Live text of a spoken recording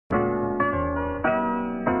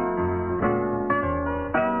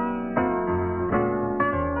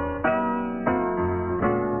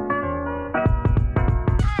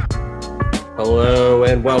Hello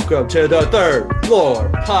and welcome to the Third Floor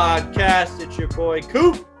Podcast. It's your boy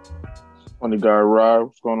Coop. Funny guy Rod.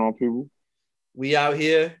 What's going on, people? We out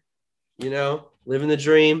here, living the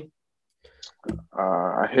dream.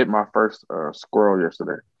 I hit my first squirrel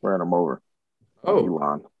yesterday. Ran him over.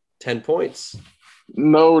 Oh, 10 points.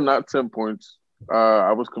 No, not 10 points.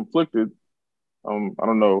 I was conflicted. I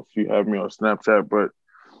don't know if you have me on Snapchat, but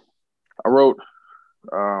I wrote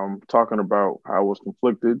talking about how I was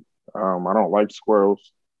conflicted. I don't like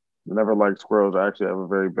squirrels. Never liked squirrels. I actually have a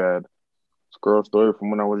very bad squirrel story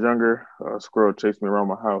from when I was younger. A squirrel chased me around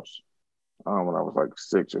my house when I was like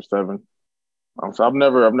 6 or 7. So I've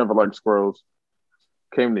never liked squirrels.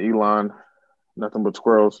 Came to Elon, nothing but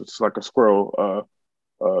squirrels. It's like a squirrel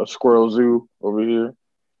zoo over here.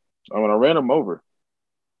 I ran him over,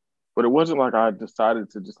 but it wasn't like I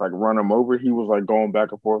decided to just like run him over. He was like going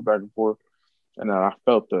back and forth, and then I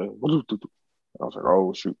felt I was like,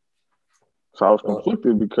 oh shoot. So I was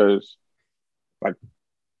conflicted because, like,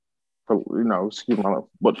 excuse my language,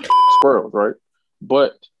 but squirrels, right?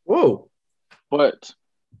 But that's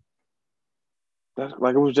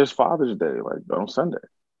like it was just Father's Day, like on Sunday.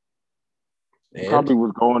 He probably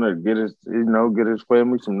was going to get his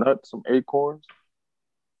family some nuts, some acorns.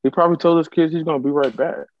 He probably told his kids he's going to be right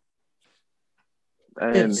back,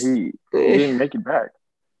 and he didn't make it back.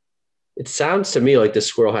 It sounds to me like the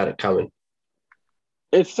squirrel had it coming.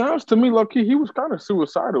 It sounds to me like he was kind of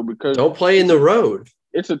suicidal because don't play in the road.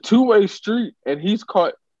 It's a two-way street, and he's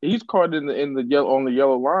caught in the yellow on the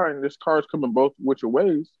yellow line. This car's coming both which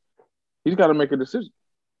ways. He's got to make a decision.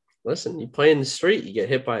 Listen, you play in the street, you get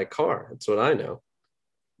hit by a car. That's what I know.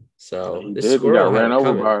 So he got ran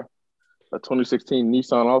over by a 2016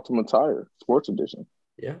 Nissan Altima Tire Sports Edition.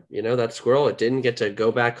 Yeah, that squirrel, it didn't get to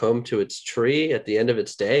go back home to its tree at the end of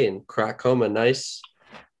its day and crack home a nice,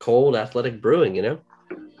 cold Athletic Brewing,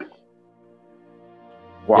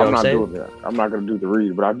 Well, I'm not doing that. I'm not going to do the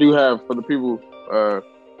read, but I do have, for the people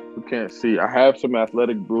who can't see, I have some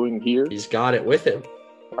Athletic Brewing here. He's got it with him.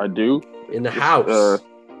 I do. In the house.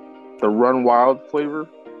 The Run Wild flavor.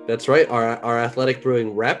 That's right. Our Athletic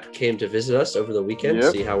Brewing rep came to visit us over the weekend,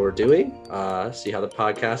 see how we're doing, see how the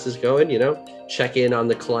podcast is going, check in on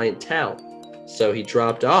the clientele. So he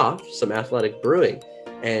dropped off some Athletic Brewing,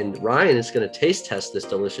 and Ryan is going to taste test this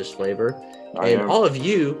delicious flavor. All of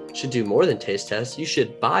you should do more than taste test. You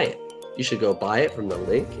should buy it. You should go buy it from the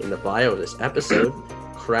link in the bio of this episode.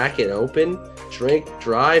 Crack it open, drink,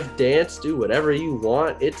 drive, dance, do whatever you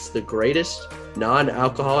want. It's the greatest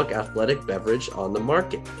non-alcoholic athletic beverage on the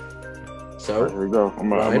market. So, here we go.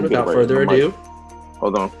 Ryan, without further ado.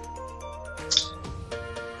 Hold on.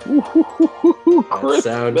 That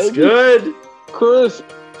sounds baby. Good. Crisp.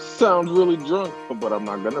 Sounds really drunk, but I'm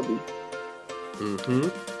not gonna be.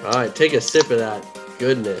 All right, take a sip of that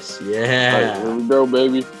goodness. Yeah. All right, here we go,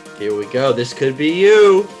 baby. Here we go. This could be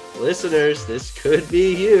you. Listeners, this could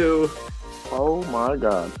be you. Oh, my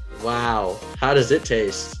God. Wow. How does it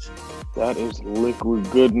taste? That is liquid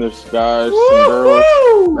goodness, guys and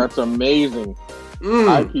girls. That's amazing.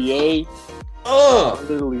 IPA.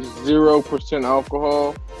 Literally 0%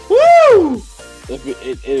 alcohol. Woo!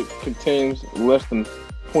 If it contains less than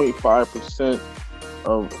 0.5%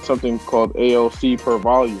 of something called ALC per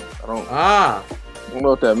volume. I don't know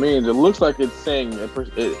what that means. It looks like it's saying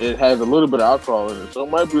it has a little bit of alcohol in it, so it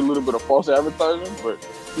might be a little bit of false advertising, but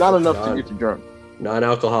not enough to get you drunk.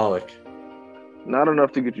 Non-alcoholic. Not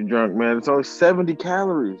enough to get you drunk, man. It's only 70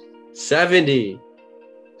 calories. 70.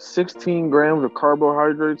 16 grams of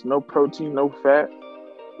carbohydrates, no protein, no fat.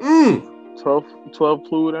 12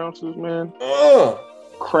 fluid ounces, man.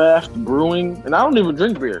 Craft brewing, and I don't even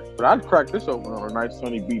drink beer, but I'd crack this open on a nice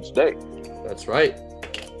sunny beach day. That's right.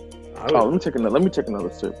 Let me take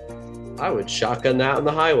another sip. I would shotgun that on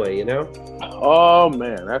the highway, Oh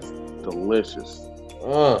man, that's delicious.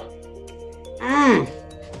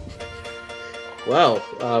 Well,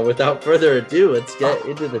 without further ado, let's get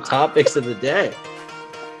into the topics of the day.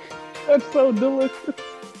 That's so delicious.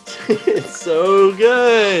 It's so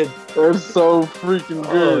good. That's so freaking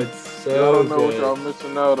good. It's so I don't know good. what y'all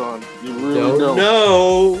missing out on. You really don't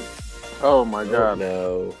know. Oh my God.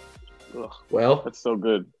 No. Well, that's so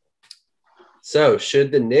good. So,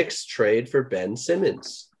 should the Knicks trade for Ben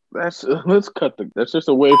Simmons? That's just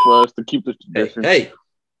a way for us to keep the tradition. Hey,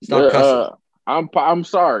 stop cussing. I'm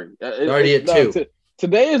sorry. Already at 2.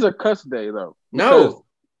 Today is a cuss day though. No.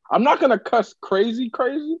 I'm not gonna cuss crazy,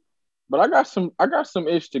 but I got some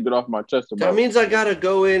ish to get off my chest about. That means I gotta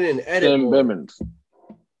go in and edit Tim Bimmons.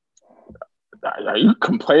 Are you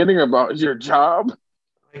complaining about your job?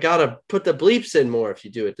 I gotta put the bleeps in more if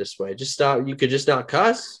you do it this way. Just stop. You could just not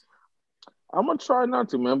cuss. I'm gonna try not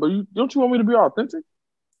to, man. But don't you want me to be authentic?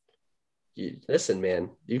 Listen, man.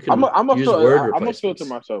 You can I'm use word I'm gonna filter replacements.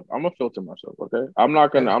 myself. I'm gonna filter myself. Okay. I'm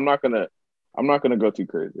not gonna go too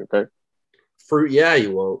crazy. Okay. Fruit, yeah,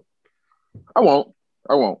 you won't. I won't.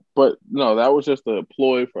 I won't. But no, that was just a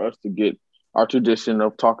ploy for us to get our tradition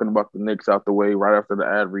of talking about the Knicks out the way right after the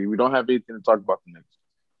ad read. We don't have anything to talk about the Knicks.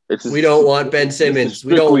 We don't want Ben Simmons.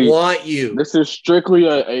 We don't want you. This is strictly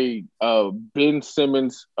a Ben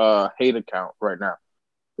Simmons hate account right now.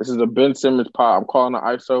 This is a Ben Simmons pod. I'm calling the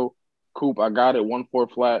ISO. Coop, I got it.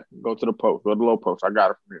 1-4 flat. Go to the post. Go to the low post. I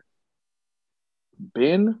got it from here.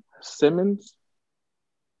 Ben Simmons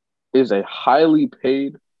is a highly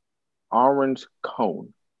paid orange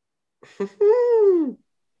cone.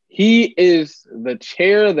 He is the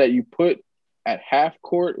chair that you put at half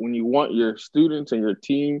court when you want your students and your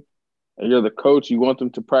team and you're the coach, you want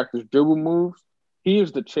them to practice dribble moves. He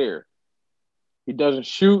is the chair. He doesn't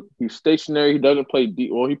shoot. He's stationary. He doesn't play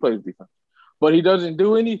well, he plays defense. But he doesn't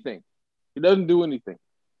do anything. He doesn't do anything.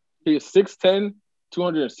 He is 6'10",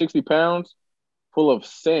 260 pounds, full of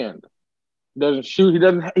sand. He doesn't shoot.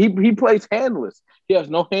 He plays handless. He has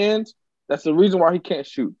no hands. That's the reason why he can't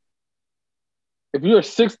shoot. If you're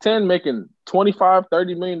 6'10", making $25,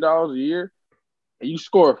 $30 million a year, and you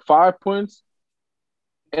score 5 points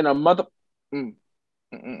in a in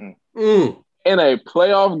a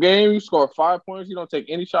playoff game, you score 5 points, you don't take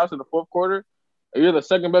any shots in the fourth quarter, and you're the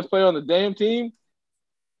second best player on the damn team?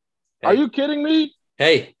 Hey. Are you kidding me?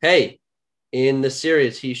 Hey. In the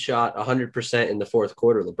series, he shot 100% in the fourth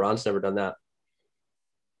quarter. LeBron's never done that.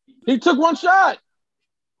 He took one shot.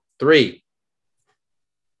 3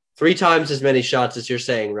 times as many shots as you're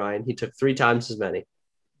saying, Ryan. He took 3 times as many.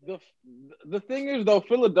 The thing is, though,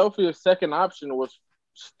 Philadelphia's second option was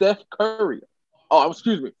Steph Curry. Oh,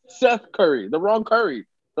 excuse me, Seth Curry. The wrong Curry.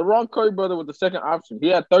 The wrong Curry brother was the second option. He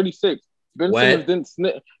had 36. Ben Simmons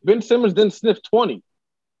didn't sniff 20.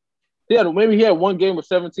 He had one game with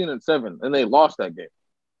 17 and 7, and they lost that game.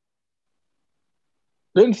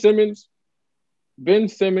 Ben Simmons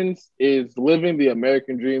is living the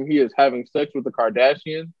American dream. He is having sex with a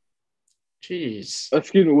Kardashian. Jeez.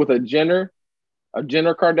 Excuse me, with a Jenner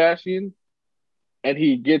Kardashian, and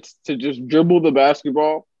he gets to just dribble the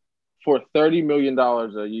basketball for $30 million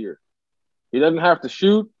a year. He doesn't have to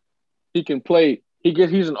shoot. He can play.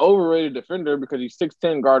 He's an overrated defender because he's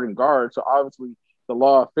 6'10" guarding guard. So obviously the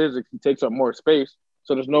law of physics, he takes up more space.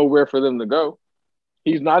 So there's nowhere for them to go.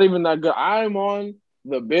 He's not even that good. I'm on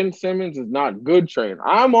the Ben Simmons is not good train.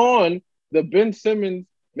 I'm on the Ben Simmons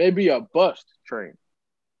may be a bust train.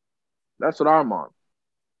 That's what I'm on.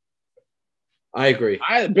 I agree.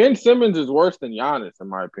 Ben Simmons is worse than Giannis, in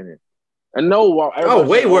my opinion. And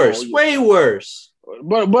way worse. Way worse.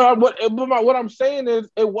 But what I'm saying is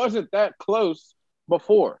it wasn't that close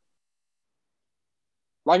before.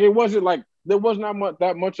 Like it wasn't like there was not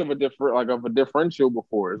that much of a differential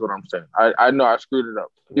before, is what I'm saying. I know I screwed it up.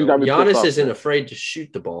 Giannis isn't afraid to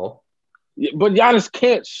shoot the ball. Yeah, but Giannis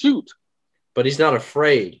can't shoot. But he's not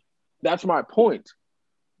afraid. That's my point.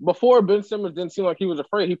 Before, Ben Simmons didn't seem like he was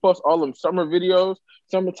afraid. He posts all them summer videos,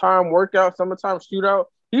 summertime workout, summertime shootout.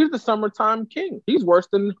 He's the summertime king. He's worse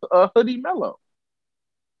than Hoodie Melo.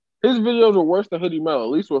 His videos were worse than Hoodie Melo. At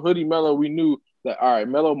least with Hoodie Melo, we knew that, all right,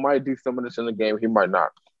 Melo might do some of this in the game. He might not.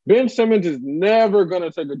 Ben Simmons is never going to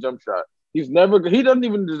take a jump shot. He doesn't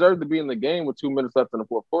even deserve to be in the game with 2 minutes left in the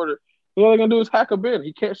fourth quarter. So all they're going to do is hack a Ben.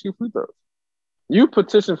 He can't shoot free throws. You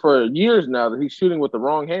petitioned for years now that he's shooting with the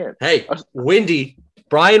wrong hand. Hey,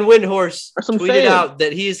 Brian Windhorst tweeted out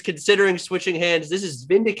that he is considering switching hands. This is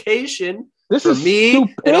vindication for me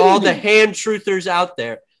stupidity. And all the hand truthers out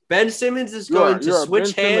there. Ben Simmons is going to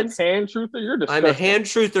switch hands. Hand truther? You're disgusting. I'm a hand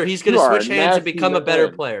truther. He's going to switch hands and become a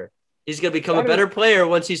better player. He's going to become a better player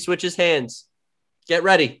once he switches hands. Get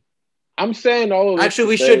ready. I'm saying all of this. Actually,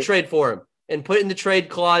 we should trade for him and put in the trade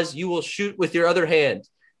clause, you will shoot with your other hand.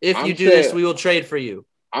 If you do this, we will trade for you.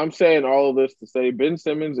 I'm saying all of this to say Ben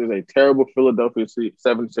Simmons is a terrible Philadelphia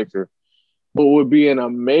 76er, but would be an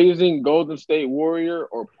amazing Golden State Warrior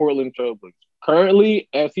or Portland Trailblazer. Currently,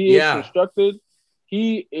 as he is constructed,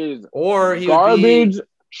 he is garbage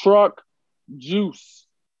truck juice.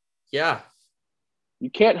 Yeah. You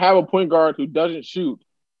can't have a point guard who doesn't shoot.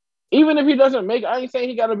 Even if he doesn't make it, I ain't saying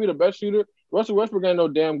he got to be the best shooter. Russell Westbrook ain't no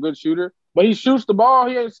damn good shooter, but he shoots the ball.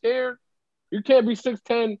 He ain't scared. You can't be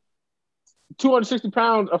 6'10", 260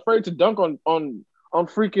 pounds, afraid to dunk on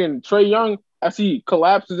freaking Trae Young as he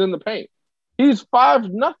collapses in the paint. He's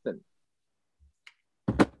 5'0".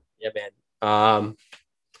 Yeah, man. I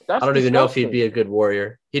don't even know if he'd be a good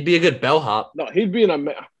Warrior. He'd be a good bellhop. No, he'd be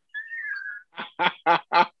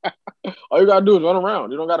all you gotta do is run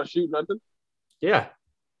around. You don't gotta shoot nothing. Yeah.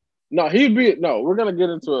 No, we're gonna get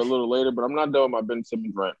into it a little later, but I'm not done with my Ben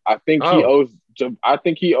Simmons rant. I think he Oh. owes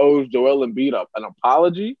Joel Embiid an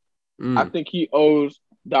apology. I Mm. think he owes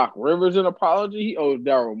Doc Rivers an apology. He owes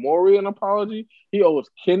Daryl Morey an apology. He owes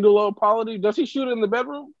Kendall an apology. Does he shoot in the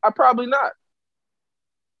bedroom? Probably not.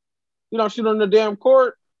 You don't shoot on the damn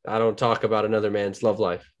court. I don't talk about another man's love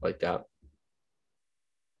life like that.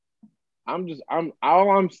 All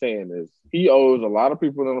I'm saying is he owes a lot of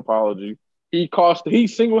people an apology. He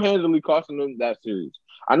single-handedly costing them that series.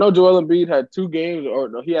 I know Joel Embiid had 2 games, or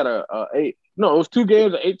no, he had it was 2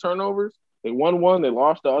 games of 8 turnovers. They won one, they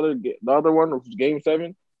lost the other one, which was game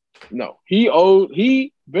 7. No,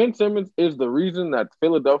 Ben Simmons is the reason that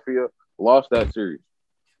Philadelphia lost that series.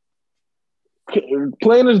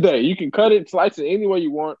 Plain as day. You can cut it, slice it any way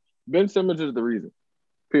you want. Ben Simmons is the reason.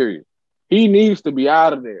 Period. He needs to be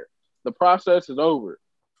out of there. The process is over.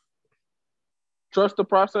 Trust the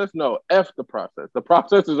process? No, F the process. The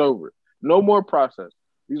process is over. No more process.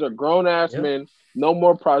 These are grown-ass men. No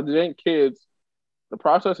more process. They ain't kids. The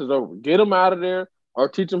process is over. Get them out of there or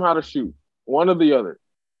teach them how to shoot. One or the other.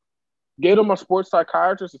 Get him a sports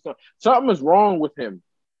psychiatrist or something. Something is wrong with him.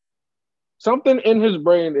 Something in his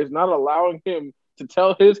brain is not allowing him to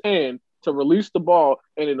tell his hand to release the ball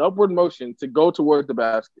in an upward motion to go towards the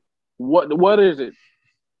basket. What is it?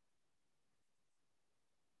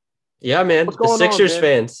 Yeah, man.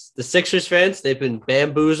 The Sixers fans, they've been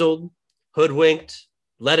bamboozled, hoodwinked,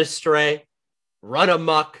 led astray, run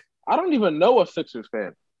amok. I don't even know a Sixers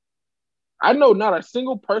fan. I know not a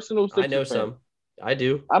single personal Sixers fan. I know some. I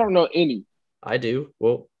do. I don't know any. I do.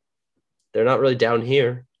 Well, they're not really down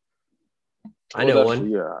here. I know one.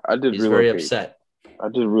 Yeah, I did. He's very upset. I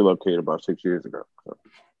did relocate about 6 years ago. So.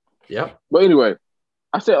 Yep. But anyway,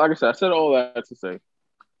 I said all that to say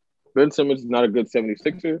Ben Simmons is not a good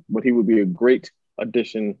 76er, but he would be a great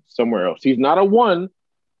addition somewhere else. He's not a 1.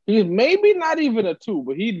 He's maybe not even a 2,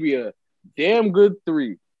 but he'd be a damn good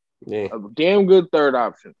 3. Yeah. A damn good 3rd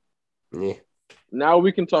option. Yeah. Now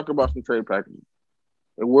we can talk about some trade packages.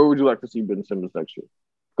 And where would you like to see Ben Simmons next year?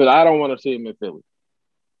 Because I don't want to see him in Philly.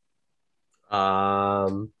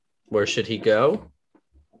 Where should he go?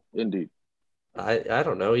 Indeed. I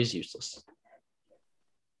don't know. He's useless.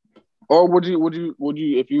 Or would you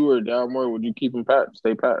if you were Daryl Morey, would you keep him pat?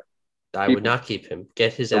 Stay pat? I would not keep him.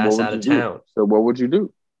 Get his ass out of town. So what would you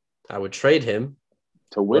do? I would trade him.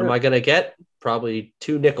 To where? What am I gonna get? Probably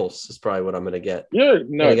 2 nickels is probably what I'm gonna get. Yeah,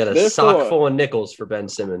 no. I get a sock full of nickels for Ben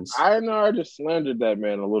Simmons. I know I just slandered that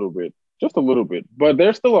man a little bit. Just a little bit. But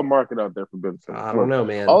there's still a market out there for Ben Simmons. I don't know,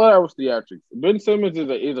 man. All of that was theatrics. Ben Simmons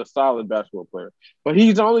is a solid basketball player. But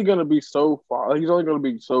he's only gonna be so far. He's only gonna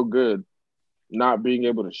be so good not being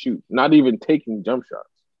able to shoot, not even taking jump shots.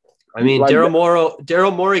 I mean, like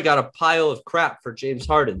Daryl Morey got a pile of crap for James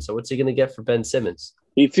Harden. So what's he going to get for Ben Simmons?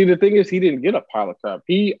 The thing is, he didn't get a pile of crap.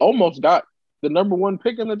 He almost got the number 1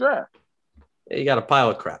 pick in the draft. Yeah, he got a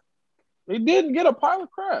pile of crap. He didn't get a pile of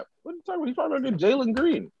crap. What are you talking about? He's talking about Jalen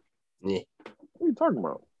Green. Yeah. What are you talking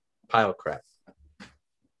about? Pile of crap.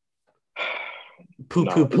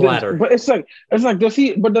 Poo-poo platter. But it's like, does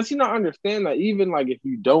he not understand that even like if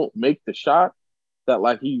you don't make the shot,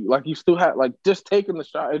 that you still have just taking the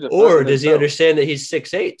shot. Or does he understand that he's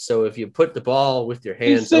 6'8"? So if you put the ball with your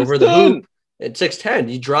hands over the hoop at 6'10",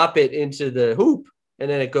 you drop it into the hoop and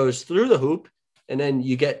then it goes through the hoop and then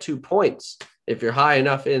you get 2 points. If you're high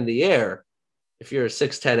enough in the air, if you're a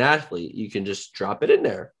 6'10" athlete, you can just drop it in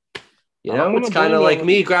there. You know, it's kind of like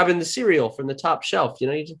me grabbing the cereal from the top shelf. You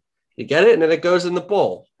know, you get it and then it goes in the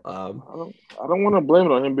bowl. I don't want to blame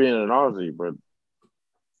it on him being an Aussie, but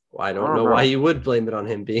well, I don't know why you would blame it on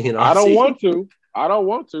him being an Aussie. I don't want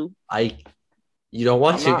to. You don't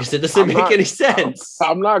want to because it doesn't make any sense.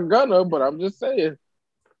 I'm not gonna, but I'm just saying.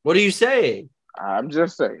 What are you saying? I'm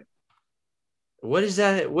just saying. What is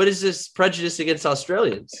that? What is this prejudice against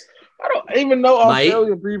Australians? I don't even know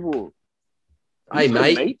Australian people. I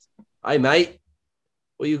might.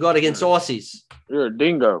 What you got against Aussies? You're a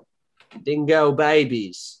dingo. Dingo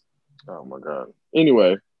babies. Oh my God.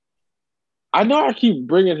 Anyway. I know I keep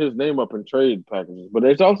bringing his name up in trade packages, but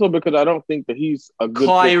it's also because I don't think that he's a good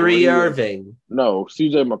Kyrie Irving. No,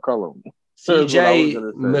 CJ McCollum. CJ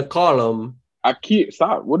McCollum.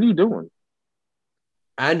 Stop. What are you doing?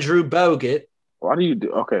 Andrew Bogut. Why do you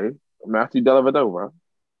do? Okay. Matthew Dellavedova.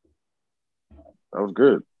 That was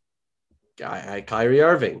good. Kyrie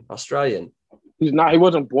Irving, Australian. He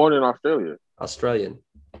wasn't born in Australia. Australian.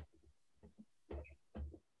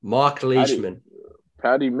 Mark Leishman.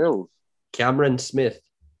 Patty Mills. Cameron Smith.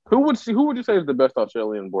 Who would you say is the best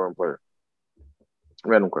Australian-born player?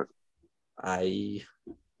 Random question.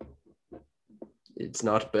 It's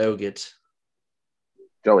not Bogut.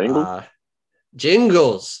 Joe Ingles?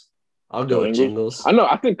 Jingles. I'll go Joe with Ingles? Jingles. I know.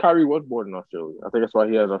 I think Kyrie was born in Australia. I think that's why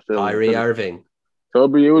he has Australia. Kyrie Irving. So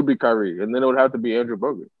it would be Kyrie. And then it would have to be Andrew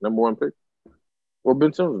Bogut, number 1 pick. Well,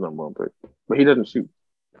 Ben Simmons is number 1 pick. But he doesn't shoot.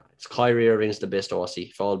 It's Kyrie Irving's the best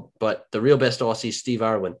Aussie. But the real best Aussie is Steve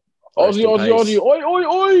Irwin. Aussie.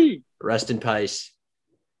 Oi. Rest in peace.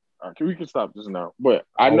 We can stop this now. But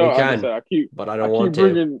I know, like I said, I keep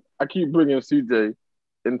bringing CJ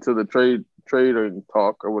into the trade and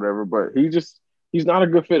talk or whatever, but he's not a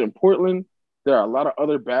good fit in Portland. There are a lot of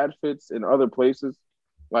other bad fits in other places.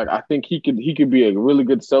 Like, I think he could be a really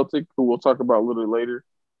good Celtic, who we'll talk about a little later.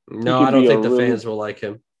 No, I don't think the fans will like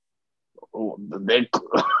him. If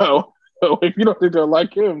you don't think they'll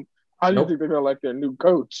like him, how do you think they're going to like their new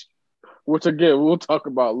coach? Which, again, we'll talk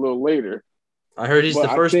about a little later. I heard he's the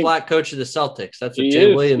first black coach of the Celtics. That's what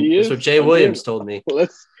Jay Williams told me.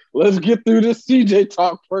 Let's get through this CJ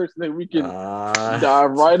talk first, and then we can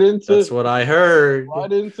dive right into. That's what I heard.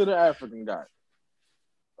 Right into the African guy.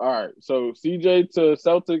 All right, so CJ to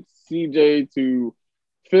Celtics, CJ to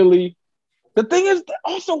Philly. The thing is,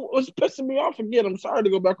 also what's pissing me off again. I'm sorry to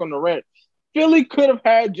go back on the rant. Philly could have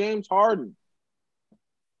had James Harden.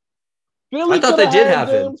 I thought they did have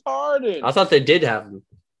him. I thought they did have him.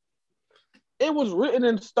 It was written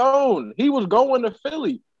in stone. He was going to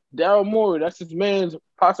Philly. Daryl Morey, that's his man's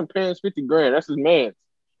pots and pans, $50,000. That's his man's.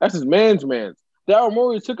 That's his man's. Daryl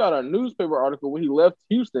Morey took out a newspaper article when he left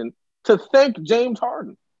Houston to thank James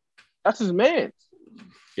Harden. That's his man's.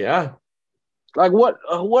 Yeah. Like,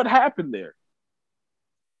 what happened there?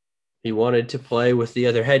 He wanted to play with the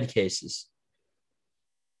other head cases.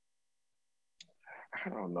 I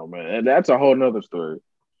don't know, man. And that's a whole nother story.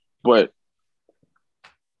 But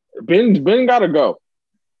Ben got to go.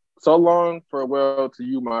 So long, farewell to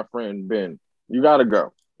you, my friend, Ben. You got to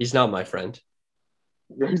go. He's not my friend.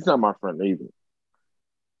 He's not my friend either.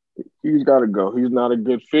 He's got to go. He's not a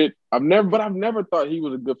good fit. I've never thought he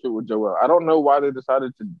was a good fit with Joel. I don't know why they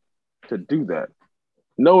decided to do that,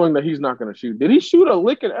 knowing that he's not going to shoot. Did he shoot a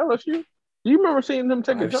lick at LSU? Do you remember seeing him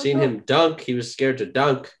take a jump? I've seen him dunk. He was scared to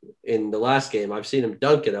dunk in the last game. I've seen him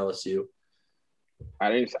dunk at LSU.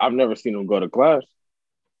 I've never seen him go to class.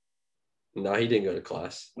 No, he didn't go to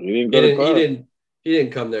class. He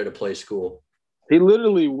didn't come there to play school. He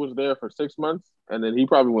literally was there for 6 months, and then he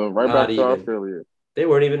probably went back to Australia. They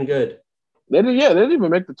weren't even good. They didn't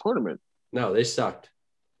even make the tournament. No, they sucked.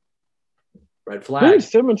 Red flag. Ben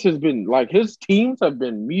Simmons has been his teams have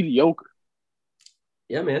been mediocre.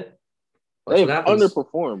 Yeah, man. They've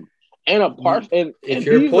underperformed. And if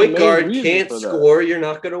your point guard can't score, you're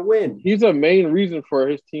not going to win. He's a main reason for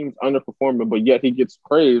his team's underperforming, but yet he gets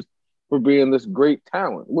praised for being this great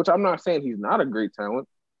talent, which I'm not saying he's not a great talent,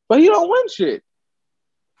 but he don't win shit.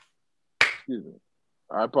 Excuse me.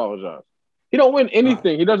 I apologize. He don't win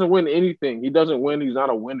anything. He doesn't win anything. He doesn't win. He's not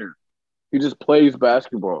a winner. He just plays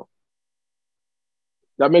basketball.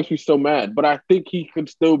 That makes me so mad. But I think he could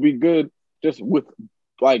still be good just with,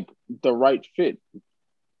 the right fit.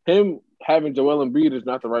 Him having Joel Embiid is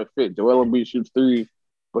not the right fit. Joel Embiid shoots threes,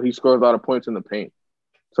 but he scores a lot of points in the paint.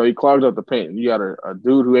 So he clogs up the paint. You got a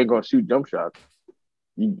dude who ain't going to shoot jump shots.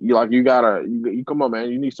 You come on,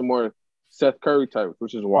 man. You need some more Seth Curry types,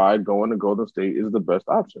 which is why going to Golden State is the best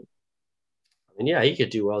option. And yeah, he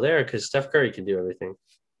could do well there because Steph Curry can do everything.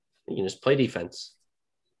 He can just play defense.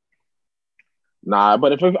 Nah,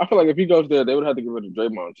 but I feel like if he goes there, they would have to get rid of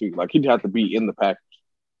Draymond too. He'd have to be in the package.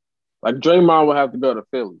 Draymond would have to go to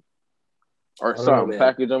Philly or something.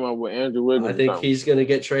 Package him up with Andrew Wiggins. I think he's going to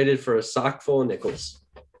get traded for a sock full of nickels.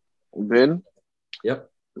 Ben? Yep.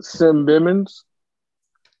 Sim Bimmons?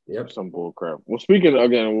 Yep. Some bull crap. Well, speaking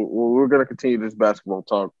again, we're going to continue this basketball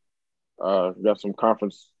talk. We got some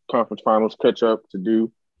conference finals catch up to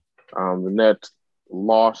do. The Nets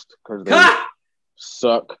lost because they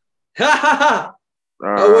suck. Are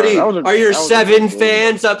your 7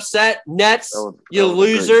 fans upset? Nets, you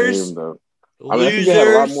losers. I think they had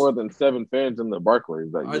a lot more than 7 fans in the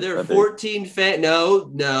Barclays. Are there 14 fans?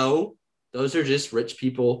 No. Those are just rich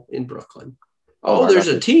people in Brooklyn. There's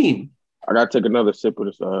a team. I got to take another sip of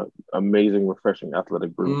this amazing, refreshing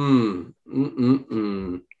athletic brew.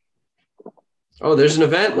 Oh, there's an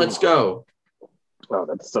event. Let's go. Oh,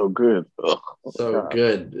 that's so good. Ugh. So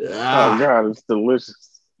good. Oh, God, it's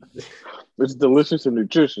delicious. It's delicious and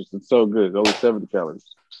nutritious. It's so good. Only 70 calories.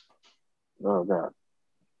 Oh, God.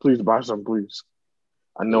 Please buy some, please.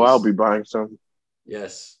 I know I'll be buying some.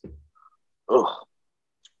 Yes. Ugh.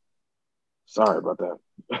 Sorry about that.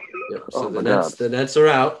 Yep. So the Nets are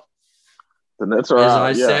out. The Nets are out.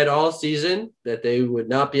 As I said all season, that they would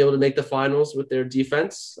not be able to make the finals with their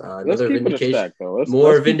defense. Another vindication.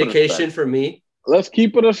 More vindication for me let's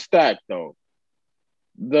keep it a stack though.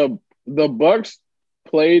 The Bucks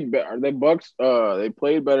played better. They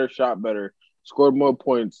played better, shot better, scored more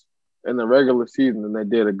points in the regular season than they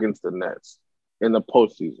did against the Nets in the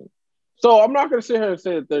postseason. So I'm not going to sit here and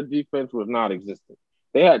say that their defense was not existent.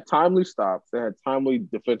 They had timely stops. They had timely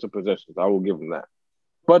defensive possessions. I will give them that.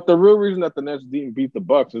 But the real reason that the Nets didn't beat the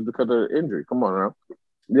Bucks is because of their injury. Come on now.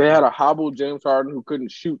 They had a hobbled James Harden who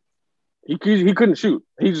couldn't shoot. He couldn't shoot.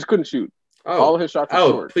 He just couldn't shoot. All of his shots were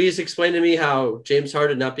short. Please explain to me how James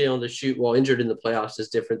Harden not being able to shoot while injured in the playoffs is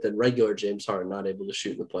different than regular James Harden not able to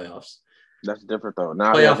shoot in the playoffs. That's different though.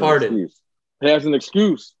 Now playoff Harden. He has an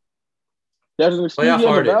excuse. He has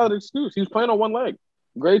a valid excuse. He's playing on one leg.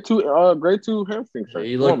 Grade two hamstring strain.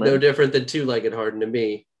 He looked no different than two-legged Harden to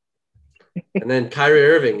me. And then Kyrie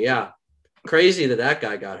Irving, yeah. Crazy that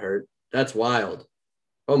guy got hurt. That's wild.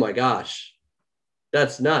 Oh my gosh.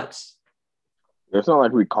 That's nuts. It's not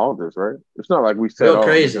like we called this, right? It's not like we said,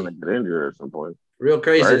 he's going to get injured at some point. Real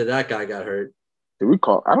crazy that guy got hurt. Did we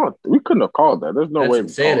call? We couldn't have called that. There's no way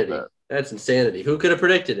insanity. We called that. That's insanity. Who could have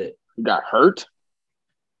predicted it? He got hurt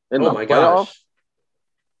in the playoffs? Gosh.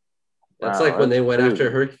 That's like when they went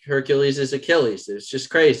after Hercules' Achilles. It's just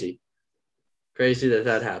crazy. Crazy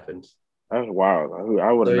that happened. That's wild.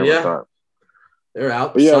 I would have never thought. They're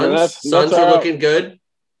out. Suns are looking good.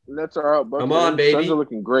 Nets are out. Come on, baby. Suns are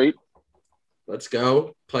looking great. Let's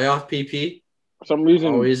go. Playoff PP. For some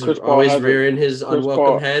reason, always rearing his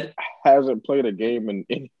unwelcome head. Hasn't played a game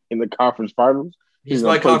in the conference finals. He's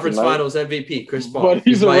my conference finals MVP, Chris Paul. But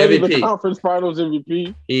he's my MVP. The conference finals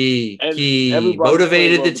MVP. He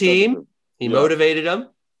motivated the team. He motivated them.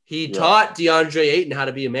 He taught DeAndre Ayton how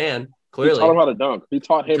to be a man. Clearly, he taught him how to dunk. He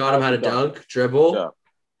taught him how to dunk, dribble. Yeah.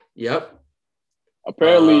 Yep.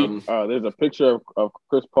 Apparently, there's a picture of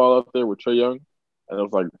Chris Paul up there with Trae Young, and it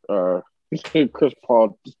was like Chris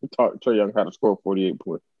Paul taught Trae Young how to score 48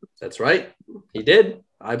 points. That's right. He did.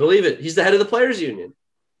 I believe it. He's the head of the Players Union.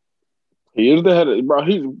 He is the head of, bro.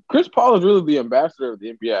 Chris Paul is really the ambassador of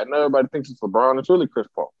the NBA. I know everybody thinks it's LeBron. It's really Chris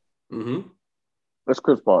Paul. Mm-hmm. That's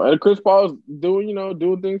Chris Paul. And Chris Paul is doing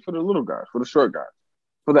things for the little guys, for the short guys,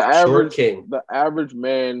 for the average king, the average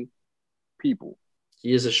man people.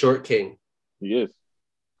 He is a short king. He is.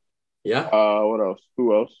 Yeah. What else?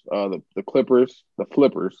 Who else? The Clippers, the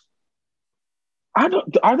Flippers. Are they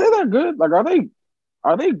that good? Like,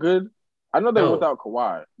 are they good? I know they're without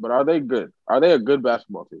Kawhi, but are they good? Are they a good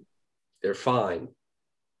basketball team? They're fine.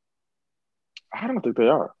 I don't think they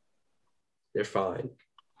are. They're fine.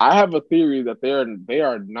 I have a theory that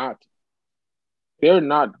they're not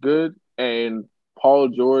good, and Paul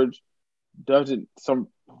George doesn't.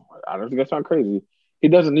 I don't think that sounds crazy. He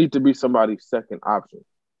doesn't need to be somebody's second option.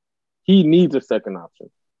 He needs a second option.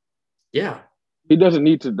 Yeah. He doesn't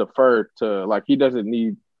need to defer to, he doesn't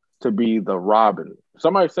need to be the Robin.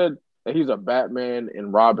 Somebody said that he's a Batman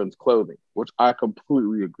in Robin's clothing, which I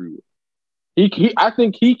completely agree with. I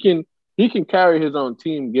think he can carry his own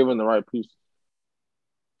team given the right pieces.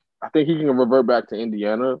 I think he can revert back to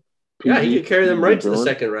Indiana. He can carry them right to the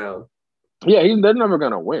second round. Yeah, they're never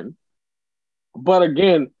gonna win. But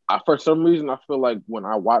again, for some reason, I feel like when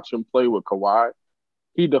I watch him play with Kawhi,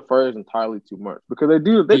 he defers entirely too much because they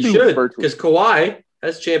do. He should, because Kawhi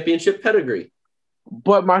has championship pedigree.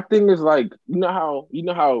 But my thing is you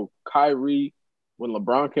know how Kyrie, when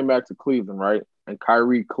LeBron came back to Cleveland, right? And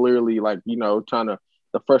Kyrie clearly the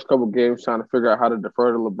first couple games trying to figure out how to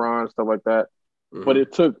defer to LeBron and stuff like that. Mm-hmm. But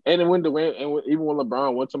it took, even when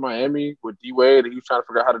LeBron went to Miami with D-Wade, and he was trying to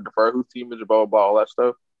figure out how to defer whose team is, blah, blah, blah, all that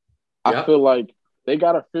stuff. Yep. I feel like they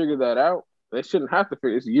got to figure that out. They shouldn't have to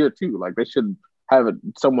figure. It's year two. Like, they should have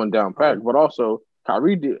someone down pat. But also,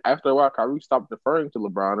 Kyrie did. After a while, Kyrie stopped deferring to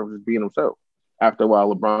LeBron and was just being himself. After a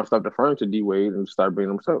while, LeBron stopped deferring to D-Wade and started being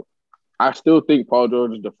himself. I still think Paul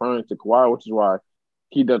George is deferring to Kawhi, which is why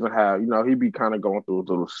he doesn't have, he be kind of going through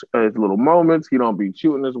his little moments. He don't be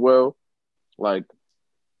shooting as well. Like,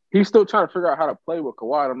 he's still trying to figure out how to play with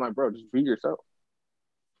Kawhi. And I'm like, bro, just be yourself.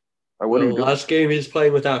 Like, what are you doing? Last game he's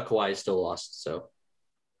playing without Kawhi, still lost. So,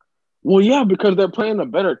 well, yeah, because they're playing a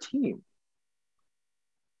better team.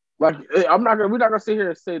 Like, we're not gonna sit here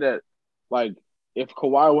and say that, like, if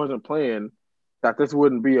Kawhi wasn't playing, that this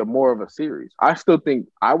wouldn't be more of a series. I still think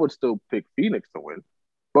I would still pick Phoenix to win.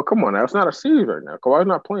 But come on now, it's not a series right now. Kawhi's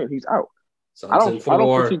not playing. He's out. I don't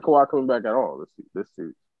foresee Kawhi coming back at all this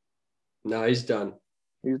series. No, he's done.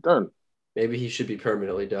 He's done. Maybe he should be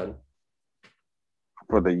permanently done.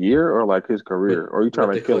 For the year or like his career? Or are you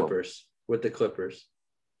trying to kill him? With the Clippers.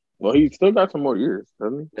 Well, he's still got some more years,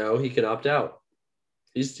 doesn't he? No, he can opt out.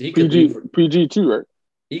 He could leave. PG too, right?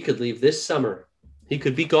 He could leave this summer. He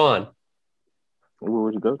could be gone. Where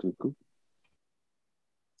would you go to?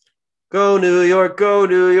 Go New York, go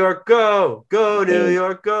New York, go. Go New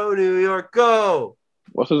York, go New York, go.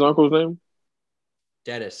 What's his uncle's name?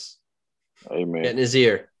 Dennis. Hey, man. Get in his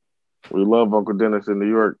ear. We love Uncle Dennis in New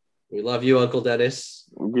York. We love you, Uncle Dennis.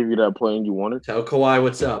 We'll give you that plane you wanted. Tell Kawhi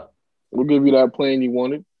what's up. We'll give you that plane you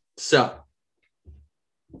wanted. What's up?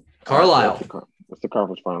 Carlisle. That's the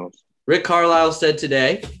conference finals. Rick Carlisle said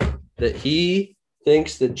today that he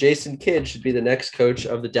thinks that Jason Kidd should be the next coach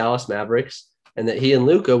of the Dallas Mavericks and that he and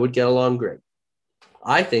Luka would get along great.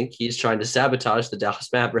 I think he's trying to sabotage the Dallas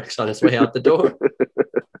Mavericks on his way out the door.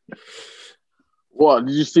 Well,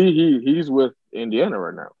 did you see he's with Indiana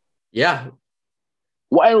right now? Yeah.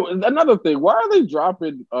 Why? Another thing, why are they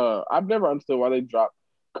dropping I've never understood why they drop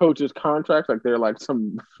coaches' contracts like they're like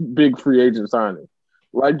some big free agent signing.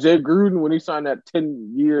 Like Jay Gruden when he signed that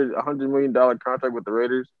 10-year, $100 million contract with the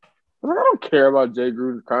Raiders. I don't care about Jay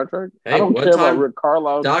Gruden's contract. Hey, I don't care about Rick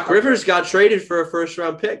Carlisle. Doc Rivers got traded for a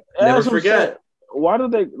first-round pick. Never forget. Why do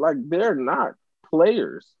they they're not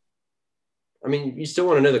players? I mean, you still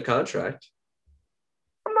want to know the contract.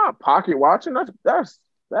 I'm not pocket watching. That's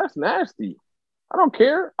nasty. I don't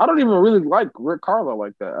care. I don't even really like Rick Carlisle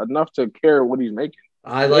like that enough to care what he's making.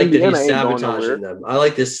 I like Indiana that he's sabotaging them. I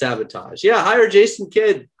like this sabotage. Yeah, hire Jason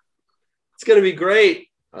Kidd. It's going to be great.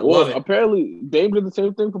 I love it. Apparently, Dame did the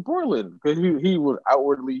same thing for Portland because he was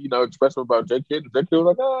outwardly, expressive about Jay Kidd. Jay Kidd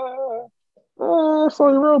was like, slow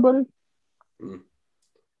your roll, buddy.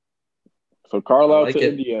 So Carlisle to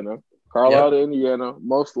Indiana. Carlisle to Indiana.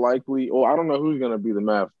 Most likely, I don't know who's going to be the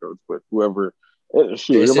Mavs coach, but whoever.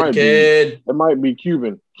 Jason Kidd. It might be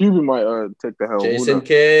Cuban. Cuban might take the helm. Jason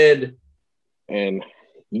Kidd. And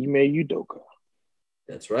Ime Udoka.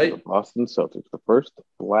 That's right. The Boston Celtics. The first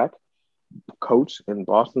black coach in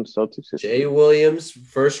Boston Celtics history. Jay Williams,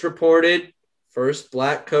 first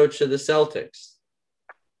black coach of the Celtics.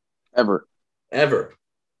 Ever.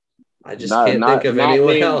 I just can't think of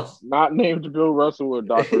anyone else. Not named Bill Russell or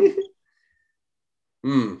Doc Rivers.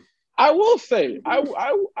 I will say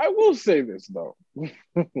this though.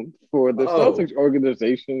 For the Celtics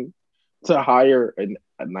organization to hire a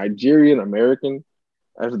Nigerian American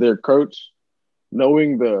as their coach,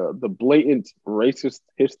 knowing the blatant racist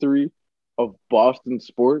history of Boston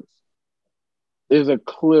sports, is a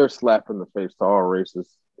clear slap in the face to all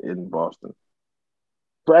racists in Boston.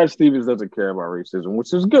 Brad Stevens doesn't care about racism,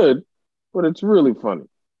 which is good, but it's really funny.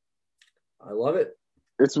 I love it.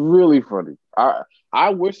 It's really funny. I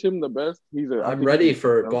wish him the best. I'm ready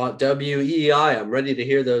for WEI. I'm ready to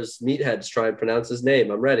hear those meatheads try and pronounce his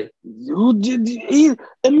name. I'm ready. Who did he?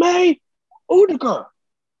 Ime Udoka.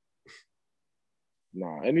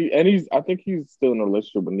 Nah, and he's. I think he's still in a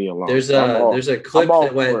relationship with Nia Long. There's a clip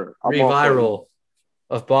that went viral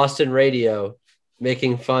of Boston radio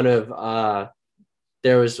making fun of. I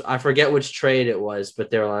forget which trade it was,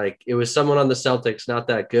 but they're like it was someone on the Celtics not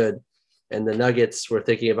that good, and the Nuggets were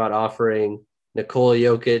thinking about offering Nikola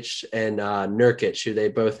Jokic and Nurkic, who they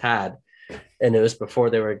both had, and it was before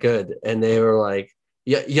they were good, and they were like,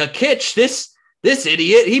 Jokic, this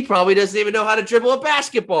idiot, he probably doesn't even know how to dribble a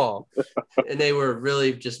basketball. And they were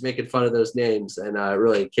really just making fun of those names, and it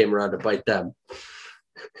really came around to bite them.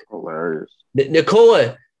 Hilarious.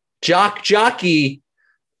 Nikola, Jockey,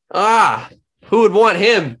 who would want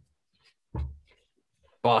him?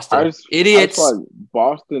 Boston. Idiots. Like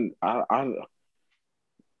Boston, I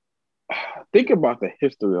think about the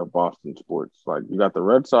history of Boston sports. Like you got the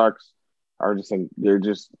Red Sox, they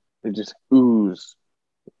just ooze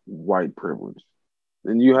white privilege.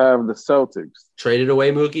 Then you have the Celtics. Traded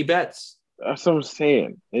away Mookie Betts. That's what I'm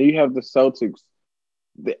saying. And you have the Celtics.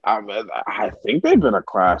 I think they've been a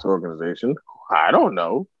class organization. I don't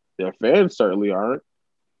know. Their fans certainly aren't.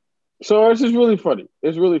 So it's just really funny.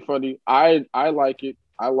 It's really funny. I like it.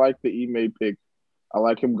 I like the Ime pick. I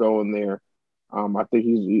like him going there. I think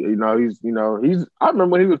he's. I remember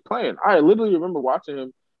when he was playing. I literally remember watching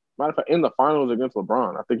him. Matter of fact, in the finals against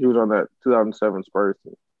LeBron. I think he was on that 2007 Spurs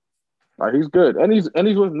team. Like he's good, and he's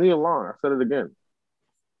with Nia Long. I said it again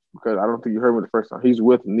because I don't think you heard me the first time. He's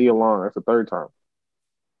with Nia Long. That's the third time.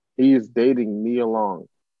 He is dating Nia Long.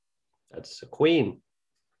 That's a queen.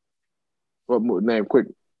 What name? Quick.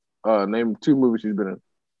 Name 2 movies she's been in.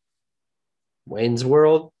 Wayne's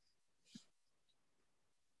World.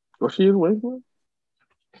 Was she in Wayne's World?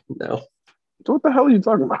 No. So what the hell are you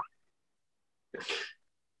talking about?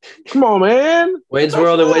 Come on, man. Wayne's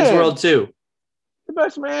World and Wayne's World 2. The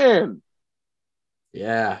Best Man.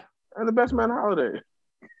 Yeah. And The Best Man Holiday.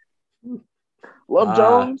 Love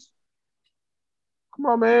Jones. Come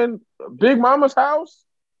on, man. Big Mama's House.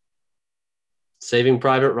 Saving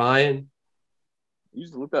Private Ryan. You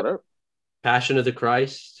used to look that up. Passion of the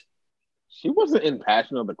Christ. She wasn't in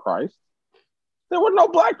Passion of the Christ. There were no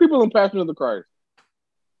black people in Passion of the Christ.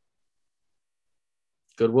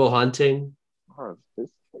 Good Will Hunting. Oh, this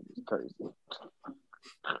is crazy.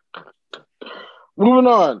 Moving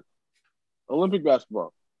on. Olympic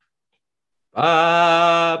basketball.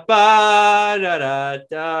 Ba ba da da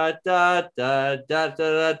da da da da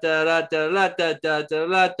da da da da da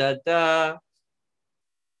da da da.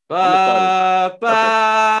 Ba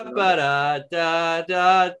ba ba da da da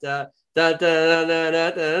da da da da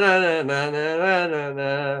da da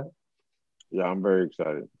da. Yeah, I'm very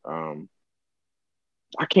excited. I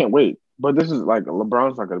can't wait. But this is like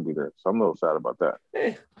LeBron's not going to be there, so I'm a little sad about that.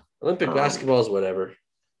 Olympic basketball is whatever.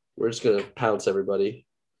 We're just going to pounce everybody.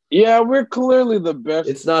 Yeah, we're clearly the best.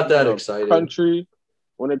 It's not that exciting country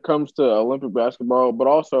when it comes to Olympic basketball, but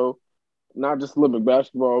also not just Olympic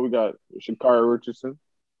basketball. We got Sha'Carri Richardson,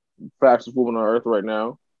 fastest woman on earth right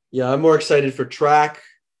now. Yeah, I'm more excited for track.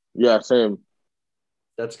 Yeah, same.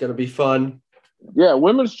 That's going to be fun. Yeah,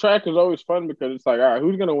 women's track is always fun because it's like, all right,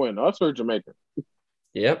 who's going to win, us or Jamaica?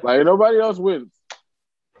 Yep. Like, nobody else wins.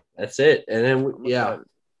 That's it. And then,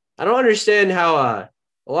 I don't understand how a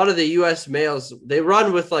lot of the U.S. males, they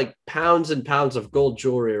run with like pounds and pounds of gold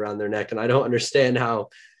jewelry around their neck, and I don't understand how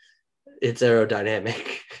it's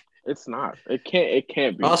aerodynamic. It's not. It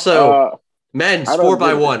can't be. Also, men's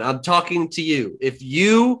 4x1. I'm talking to you. If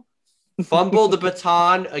you fumble the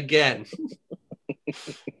baton again,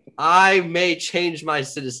 I may change my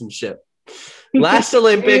citizenship. Last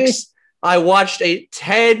Olympics, I watched a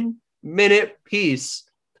 10-minute piece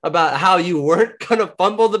about how you weren't going to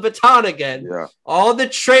fumble the baton again. Yeah. All the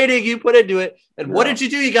training you put into it. And what did you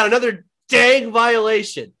do? You got another dang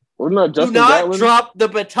violation. Wasn't that Justin Do not Gatlin? Drop the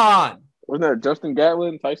baton. Wasn't that Justin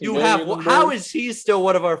Gatlin? Tyson How is he still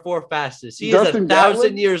one of our 4 fastest? He is 1,000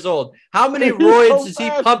 Gatlin? years old. How many roids so is he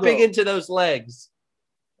pumping into those legs?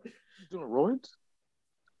 He's doing roids?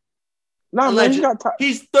 No, man,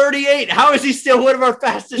 he's 38. How is he still one of our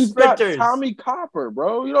fastest sprinters? Got Tommy Copper,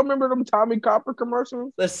 bro. You don't remember them Tommy Copper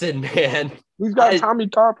commercials? Listen, man. He's got Tommy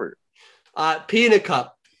Copper. Peanut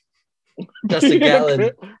Cup. Justin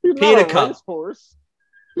Gatlin. Peanut Cup.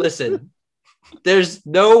 Listen, there's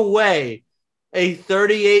no way a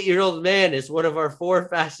 38-year-old man is one of our 4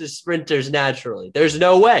 fastest sprinters naturally. There's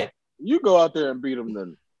no way. You go out there and beat him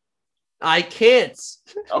then. I can't.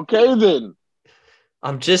 Okay, then.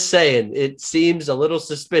 I'm just saying, it seems a little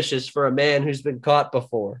suspicious for a man who's been caught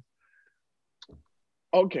before.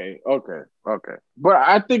 Okay. But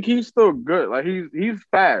I think he's still good. Like, he's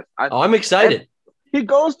fast. I'm excited. He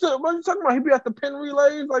goes to, what are you talking about? He be at the pin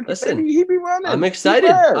relays? Like, listen, he be running. I'm excited.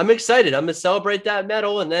 I'm excited. I'm going to celebrate that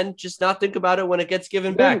medal and then just not think about it when it gets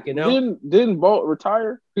given back, you know? Didn't Bolt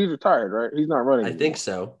retire? He's retired, right? He's not running anymore. Think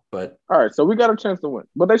so, but... All right, so we got a chance to win.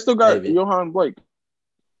 But they still got Johan Blake.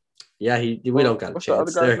 Yeah, we don't got a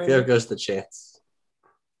chance. There goes the chance.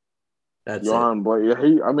 That's Johan Blake. Yeah,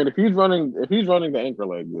 if he's running the anchor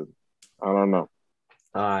leg, I don't know.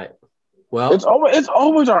 All right. Well, it's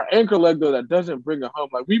always our anchor leg though that doesn't bring it home.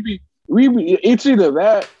 Like we be it's either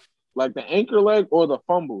that, like the anchor leg or the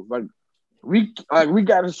fumbles. Like we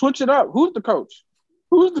got to switch it up. Who's the coach?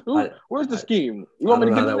 Where's the scheme? You want me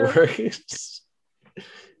to get in there? Works.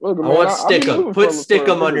 Look, man, I want Stickum. Put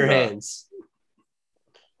Stickum on your hands.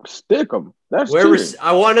 Stickum. That's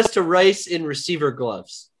I want us to race in receiver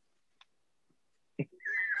gloves.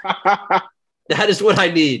 That is what I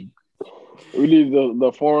need. We need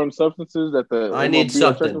the foreign substances that the I need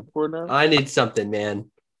something. I need something, man.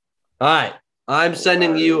 All right. I'm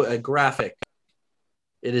sending you a graphic.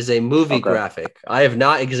 It is a movie graphic. I have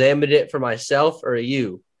not examined it for myself or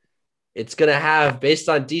you. It's going to have, based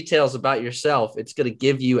on details about yourself, it's going to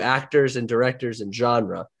give you actors and directors and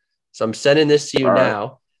genre. So I'm sending this to you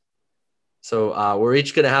now. So we're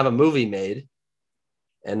each going to have a movie made.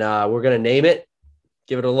 And we're going to name it,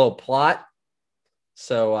 give it a little plot.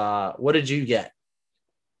 So what did you get?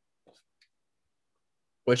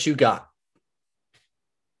 What you got?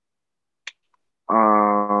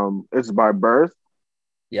 It's by birth.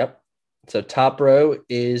 Yep. So top row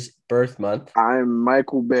is birth month. I'm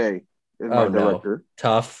Michael Bay. My director. No.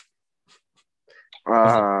 Tough.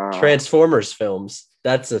 Transformers films.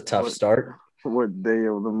 That's a tough start. What day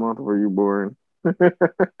of the month were you born?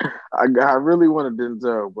 I really wanted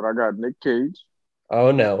Denzel, but I got Nick Cage.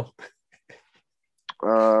 Oh no.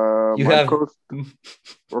 You have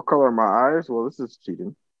what color are my eyes? Well, this is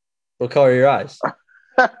cheating. What color are your eyes?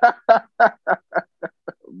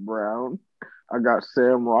 Brown. I got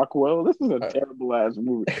Sam Rockwell. This is a terrible ass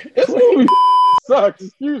movie. This movie sucks.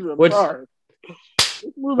 Excuse me. I'm sorry.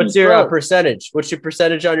 What's your percentage? What's your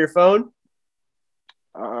percentage on your phone?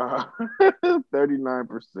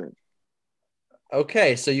 39%.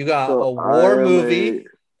 Okay, so you got So a war movie.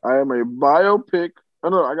 I am a biopic. Oh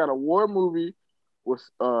no, I got a war movie with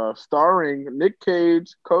starring Nick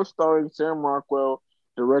Cage, co-starring Sam Rockwell,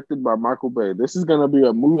 directed by Michael Bay. This is gonna be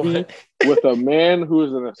a movie What? with a man who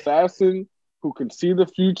is an assassin who can see the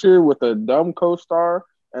future with a dumb co-star,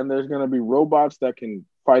 and there's gonna be robots that can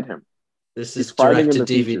fight him. This He's is fighting direct in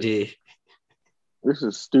to the future. DVD. This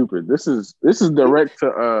is stupid. This is direct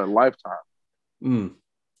to Lifetime. Mm.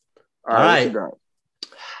 All All right, what you right, got?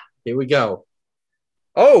 here we go.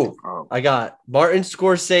 Oh, Oh, I got Martin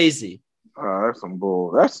Scorsese that's some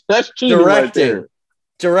bull. That's cheating right directing. there.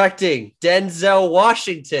 Directing Denzel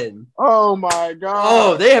Washington. Oh my Oh,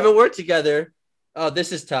 god. they haven't worked together. Oh,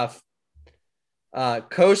 this is tough.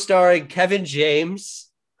 Co-starring Kevin James.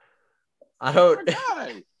 I don't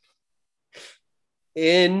My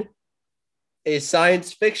in a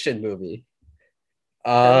science fiction movie.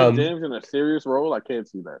 Kevin James in a serious role? I can't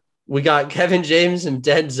see that. We got Kevin James and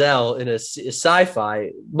Denzel in a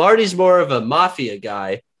sci-fi. Marty's more of a mafia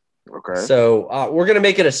guy. Okay. So we're gonna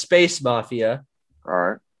make it a space mafia. All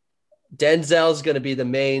right. Denzel's gonna be the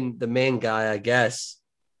main guy, I guess.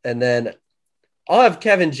 And then I'll have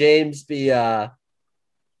Kevin James be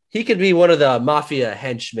he could be one of the mafia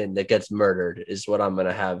henchmen that gets murdered, is what I'm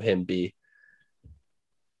gonna have him be.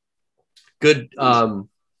 Good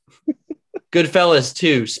Goodfellas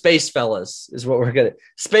 2, Space Fellas is what we're gonna.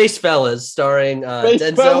 Space Fellas starring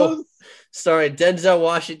Denzel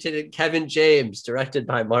Washington and Kevin James, directed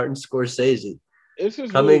by Martin Scorsese. It's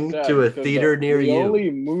just Coming really to a theater near the you. The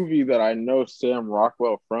only movie that I know Sam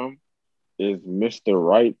Rockwell from is Mr.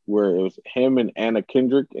 Right, where it was him and Anna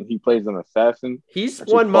Kendrick, and he plays an assassin. He's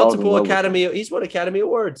won multiple Academy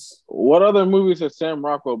Awards. What other movies has Sam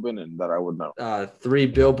Rockwell been in that I would know? 3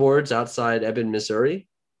 Billboards Outside Ebbing, Missouri.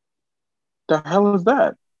 The hell is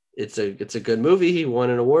that? It's a good movie. He won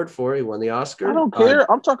an award for it. He won the Oscar. I don't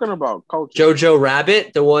care. I'm talking about culture. Jojo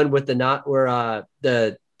Rabbit, the one with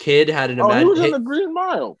the kid had an he was in the Green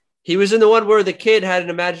Mile. He was in the one where the kid had an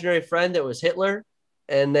imaginary friend that was Hitler,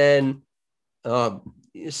 and then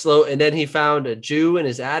he found a Jew in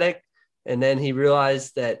his attic, and then he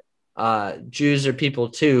realized that Jews are people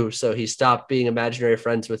too, so he stopped being imaginary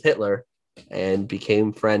friends with Hitler and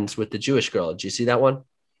became friends with the Jewish girl. Did you see that one?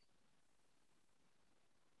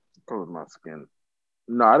 With my skin.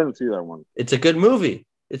 No, I didn't see that one. It's a good movie.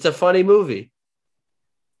 It's a funny movie.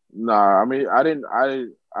 Nah, I mean,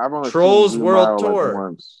 I've only Trolls seen World Tour. Like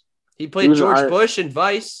once. He played George Bush in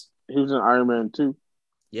Vice. He was in Iron Man 2.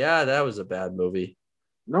 Yeah, that was a bad movie.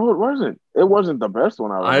 No, it wasn't. It wasn't the best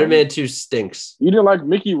one. Iron Man 2 stinks. You didn't like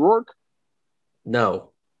Mickey Rourke?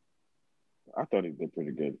 No. I thought he did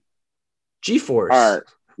pretty good. G-Force. All right.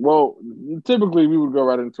 Well, typically we would go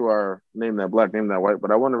right into our name that black, name that white, but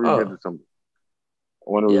I want to revisit something.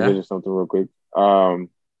 Revisit something real quick.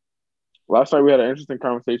 Last night we had an interesting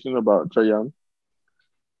conversation about Trae Young,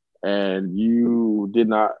 and you did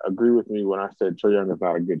not agree with me when I said Trae Young is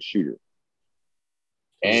not a good shooter.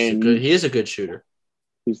 He is a good shooter.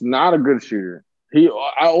 He's not a good shooter.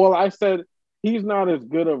 I said he's not as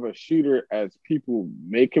good of a shooter as people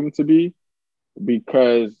make him to be,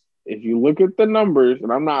 because if you look at the numbers,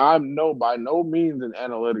 and I'm by no means an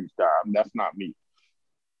analytics guy. That's not me.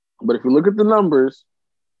 But if you look at the numbers,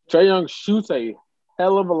 Trae Young shoots a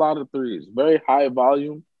hell of a lot of threes, very high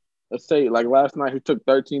volume. Let's say, like last night, he took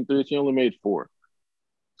 13 threes. He only made 4.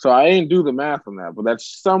 So I ain't do the math on that, but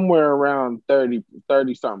that's somewhere around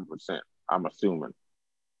 30-something%, I'm assuming.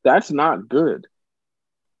 That's not good.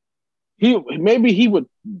 Maybe he would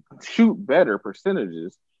shoot better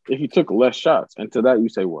percentages if he took less shots. And to that, you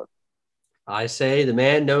say what? I say the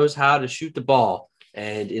man knows how to shoot the ball.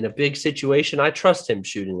 And in a big situation, I trust him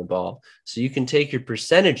shooting the ball. So you can take your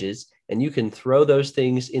percentages and you can throw those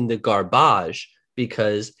things in the garbage,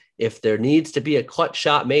 because if there needs to be a clutch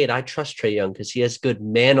shot made, I trust Trae Young because he has good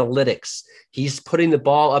manalytics. He's putting the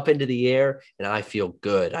ball up into the air, and I feel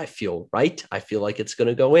good. I feel right. I feel like it's going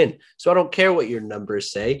to go in. So I don't care what your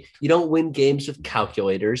numbers say. You don't win games with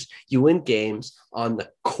calculators. You win games on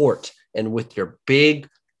the court and with your big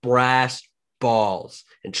brass balls.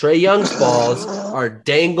 And Trae Young's balls are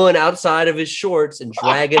dangling outside of his shorts and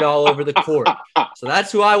dragging all over the court. So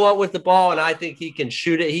that's who I want with the ball, and I think he can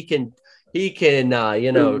shoot it. He can he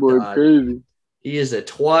is a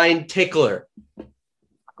twine tickler.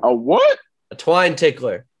 A what? A twine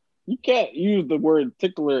tickler. You can't use the word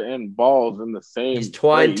tickler and balls in the same. He's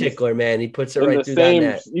twine tickler, man. He puts it right through that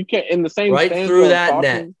net. You can't in the same. Right through that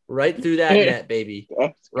net. Right through that net, baby.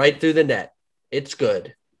 Right through the net. It's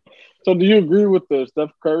good. So do you agree with the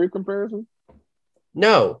Steph Curry comparison?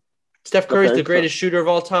 No. Steph Curry's the greatest shooter of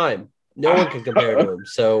all time. No one can compare to him.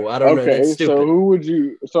 So I don't know. That's stupid. So who would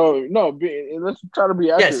you? So no, let's try to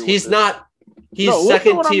be accurate. Yes, he's not. He's no,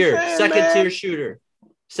 second tier. Saying, tier shooter.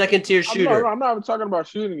 Second tier shooter. I'm not even talking about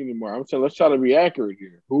shooting anymore. I'm saying let's try to be accurate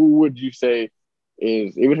here. Who would you say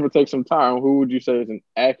is, even if it takes some time, who would you say is an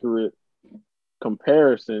accurate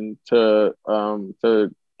comparison to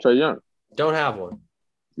Trae Young? Don't have one.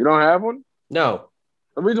 You don't have one? No.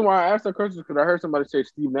 The reason why I asked that question is because I heard somebody say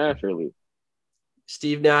Steve Nash earlier.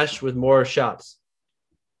 Steve Nash with more shots.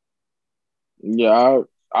 Yeah,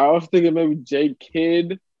 I was thinking maybe J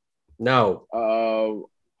Kidd. No.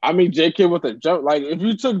 I mean J Kidd with a jump. Like if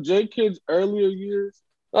you took J Kidd's earlier years.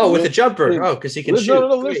 Oh, with a jumper. Because he can shoot.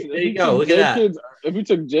 No, listen. There you go. Look at that. If you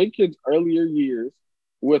took J Kidd's earlier years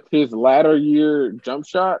with his latter year jump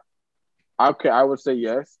shot, okay, I would say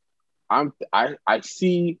yes. I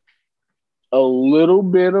see a little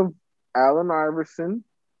bit of Allen Iverson.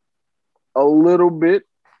 A little bit.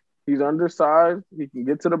 He's undersized. He can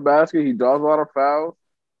get to the basket. He draws a lot of fouls.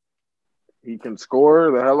 He can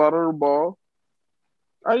score the hell out of the ball.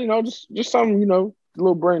 Just some, a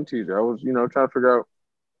little brain teaser. I was, trying to figure out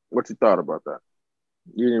what you thought about that.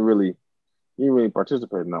 You didn't really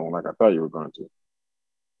participate in that one like I thought you were going to.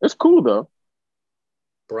 It's cool though.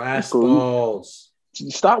 Brass balls.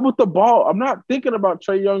 Stop with the ball. I'm not thinking about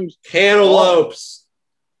Trae Young's cantaloupes.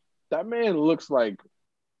 Ball. That man looks like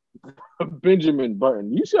Benjamin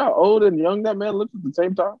Button. You see how old and young that man looks at the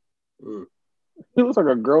same time? Mm. He looks like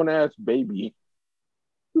a grown-ass baby.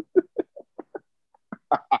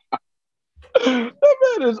 That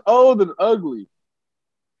man is old and ugly.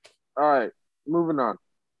 All right, moving on.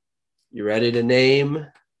 You ready to name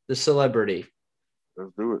the celebrity?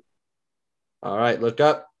 Let's do it. All right, look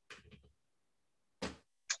up.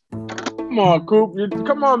 Come on, Coop.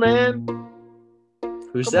 Come on, man.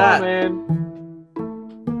 Who's that?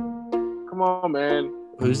 Come on, man.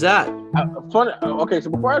 Who's that? Funny. Okay, so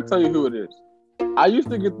before I tell you who it is, I used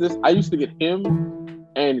to get him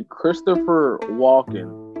and Christopher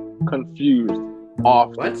Walken confused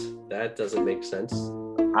often. What? That doesn't make sense.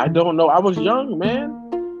 I don't know. I was young, man.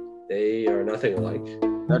 They are nothing alike.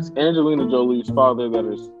 That's Angelina Jolie's father. That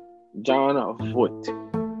is John Voight.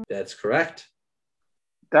 That's correct.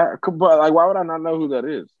 But why would I not know who that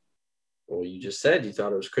is? Well, you just said you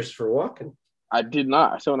thought it was Christopher Walken. I did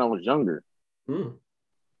not. I said when I was younger. You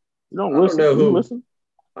don't listen. Know who. Listen?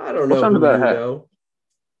 I don't know who you know.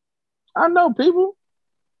 I know people.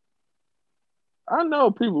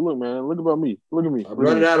 Look, man. Look about me. Look at me. I'm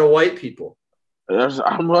running out of white people.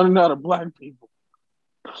 I'm running out of black people.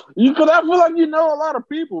 Because I feel like you know a lot of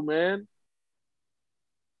people, man.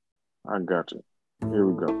 I got you. Here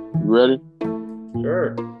we go. You ready?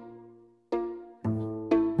 Sure.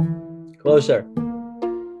 Closer.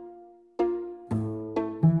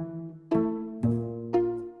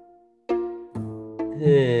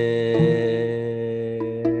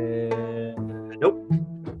 Nope.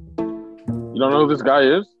 You don't know who this guy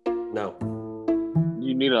is? No.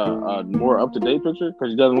 You need a more up-to-date picture? Because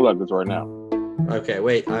he doesn't look like this right now. Okay,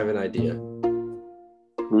 wait. I have an idea.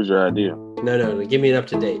 Who's your idea? No. Give me an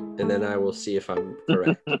up-to-date, and then I will see if I'm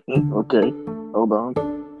correct. Okay. Hold on.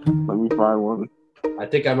 Let me find one. I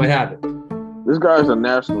think I might have it. This guy is a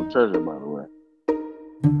national treasure, by the way.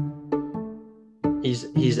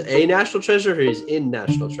 He's a national treasure, or he's in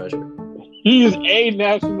National Treasure? He is a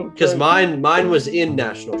national treasure. Because mine was in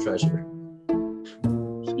National Treasure.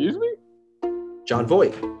 Excuse me? John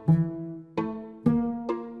Voight.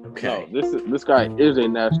 Okay. No, this guy is a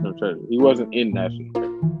national treasure. He wasn't in National Treasure.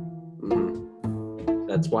 Mm-hmm.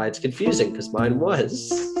 That's why it's confusing, because mine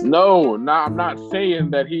was. No, I'm not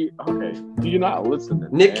saying that he. Okay, you're not listening.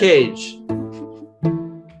 Nick Cage.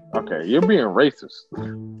 Okay, you're being racist.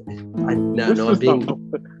 I'm being.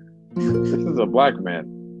 This is a black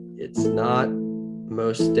man. It's not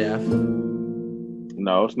Mos Def.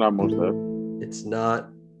 No, it's not Mos Def. It's not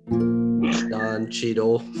Don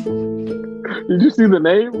Cheadle. Did you see the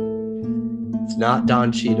name? It's not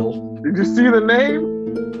Don Cheadle. Did you see the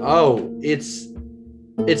name? Oh, it's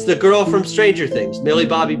the girl from Stranger Things, Millie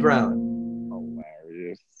Bobby Brown.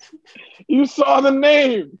 Hilarious. You saw the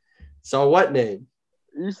name. Saw what name?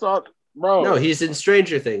 You saw, bro. No, he's in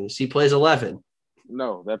Stranger Things. He plays 11.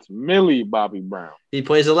 No, that's Millie Bobby Brown. He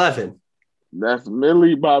plays 11. That's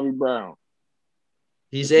Millie Bobby Brown.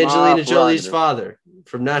 He's Angelina Jolie's father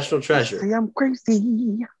from National Treasure. See, I'm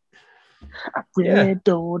crazy. I really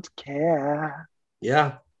don't care.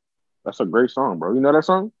 Yeah. That's a great song, bro. You know that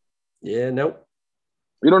song? Yeah, nope.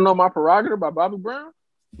 You don't know My Prerogative by Bobby Brown?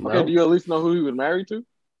 No. Okay, do you at least know who he was married to?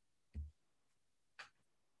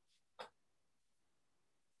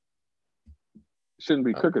 Shouldn't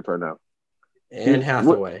be cooking right now. Anne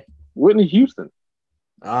Hathaway. Whitney Houston.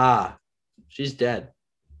 Ah, she's dead.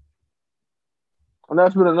 And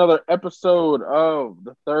that's been another episode of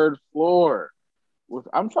The Third Floor.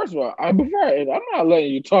 First of all, I'm not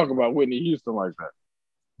letting you talk about Whitney Houston like that.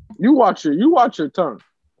 You watch your tongue.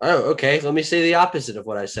 Oh, okay. Let me say the opposite of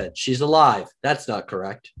what I said. She's alive. That's not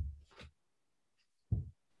correct.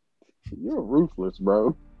 You're ruthless,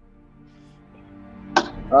 bro. All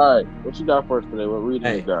right, what you got for us today? What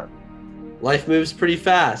reading you got? Life moves pretty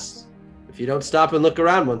fast. If you don't stop and look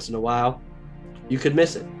around once in a while, you could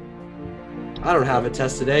miss it. I don't have a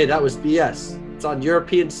test today. That was BS. It's on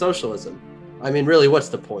European socialism. I mean, really, what's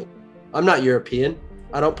the point? I'm not European.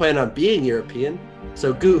 I don't plan on being European.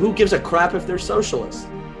 So who gives a crap if they're socialists?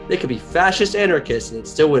 They could be fascist anarchists and it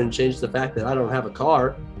still wouldn't change the fact that I don't have a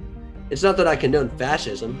car. It's not that I condone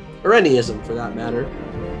fascism, or any ism for that matter.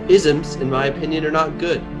 Isms, in my opinion, are not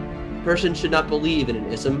good. A person should not believe in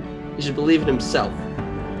an ism. He should believe in himself.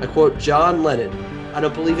 I quote John Lennon, I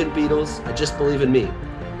don't believe in Beatles, I just believe in me.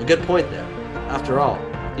 A good point there. After all,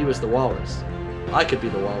 he was the walrus. I could be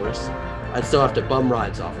the walrus. I'd still have to bum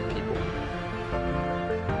rides off of people.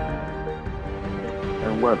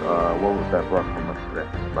 And what was that book from us today?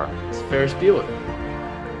 It's Ferris Bueller.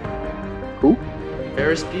 Who?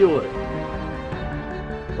 Ferris Bueller.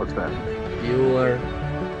 What's that? Bueller.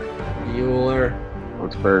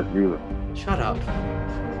 What's Ferris Bueller? Shut up.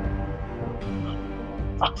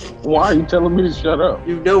 Why are you telling me to shut up?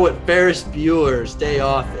 You know what Ferris Bueller's Day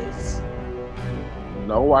Off is.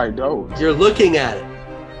 No, I don't. You're looking at it.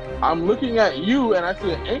 I'm looking at you and I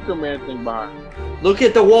see an Anchorman thing behind me. Look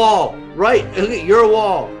at the wall. Right. Look at your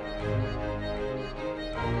wall.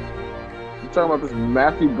 You talking about this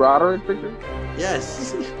Matthew Broderick picture?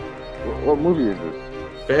 Yes. What movie is this?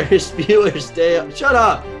 Ferris Bueller's Day Off. Shut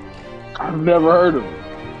up. I've never heard of it.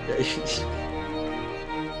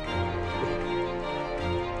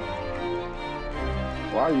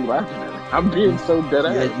 Why are you laughing at me? I'm being so dead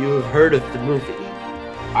ass. Yeah, you have heard of the movie.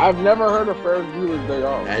 I've never heard of Ferris Bueller's Day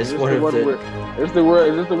Off. That is Is one of the... is this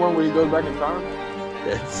the one where he goes back in time?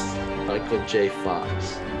 That's Michael J.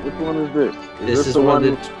 Fox. Which one is this? This is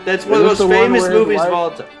one that's one of the most famous movies of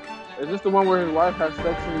all time. Is this the one where his wife has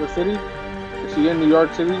sex in the city? Is she in New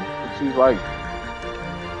York City? And she's like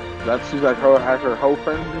has her whole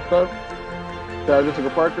friends and stuff? Sarah Jessica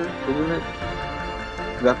Parker, isn't it?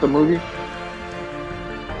 Is that the movie?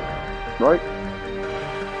 Right?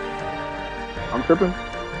 I'm tripping?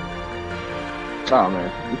 Oh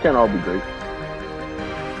man, you can't all be great.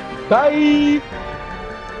 Bye!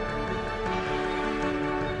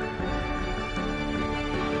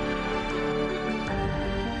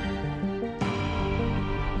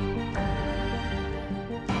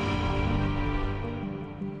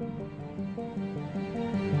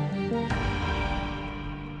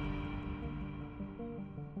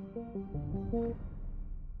 Thank you.